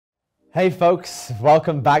Hey folks,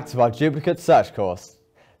 welcome back to our duplicate search course.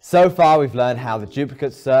 So far we've learned how the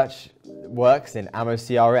duplicate search works in Kommo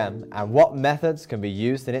CRM and what methods can be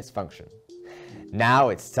used in its function. Now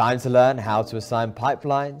it's time to learn how to assign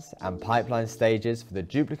pipelines and pipeline stages for the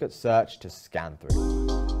duplicate search to scan through.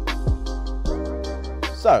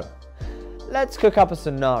 So, let's cook up a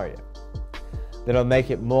scenario that'll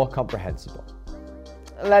make it more comprehensible.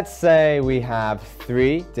 Let's say we have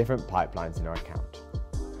 3 different pipelines in our account.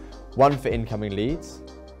 1 for incoming leads,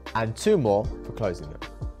 and 2 more for closing them.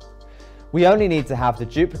 We only need to have the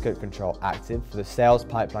duplicate control active for the sales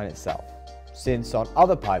pipeline itself, since on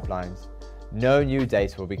other pipelines, no new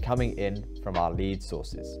data will be coming in from our lead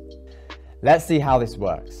sources. Let's see how this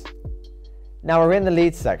works. Now we're in the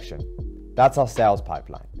leads section. That's our sales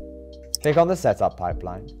pipeline. Click on the setup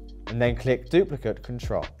pipeline, and then click duplicate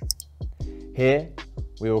control. Here,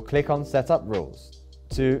 we will click on setup rules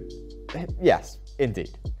to, yes,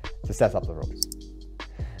 indeed, to set up the rules.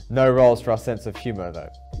 No roles for our sense of humor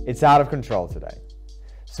though. It's out of control today.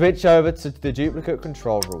 Switch over to the duplicate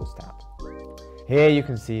control rules tab. Here you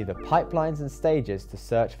can see the pipelines and stages to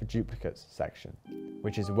search for duplicates section,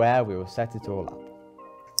 which is where we will set it all up.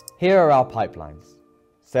 Here are our pipelines: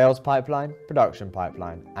 sales pipeline, production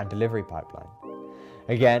pipeline, and delivery pipeline.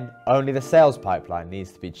 Again, only the sales pipeline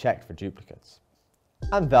needs to be checked for duplicates.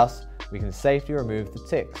 And thus, we can safely remove the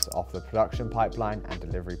ticks off the production pipeline and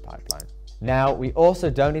delivery pipeline. Now, we also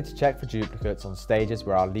don't need to check for duplicates on stages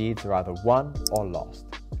where our leads are either won or lost.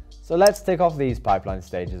 So let's tick off these pipeline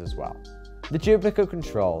stages as well. The duplicate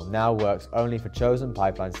control now works only for chosen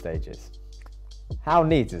pipeline stages. How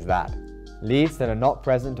neat is that? Leads that are not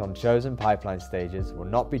present on chosen pipeline stages will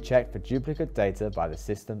not be checked for duplicate data by the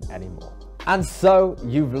system anymore. And so,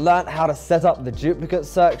 you've learnt how to set up the duplicate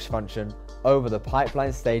search function over the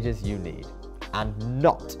pipeline stages you need, and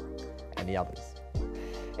not any others.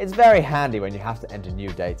 It's very handy when you have to enter new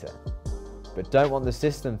data, but don't want the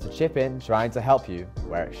system to chip in trying to help you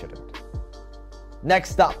where it shouldn't.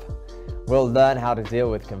 Next up, we'll learn how to deal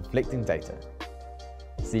with conflicting data.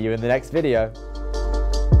 See you in the next video.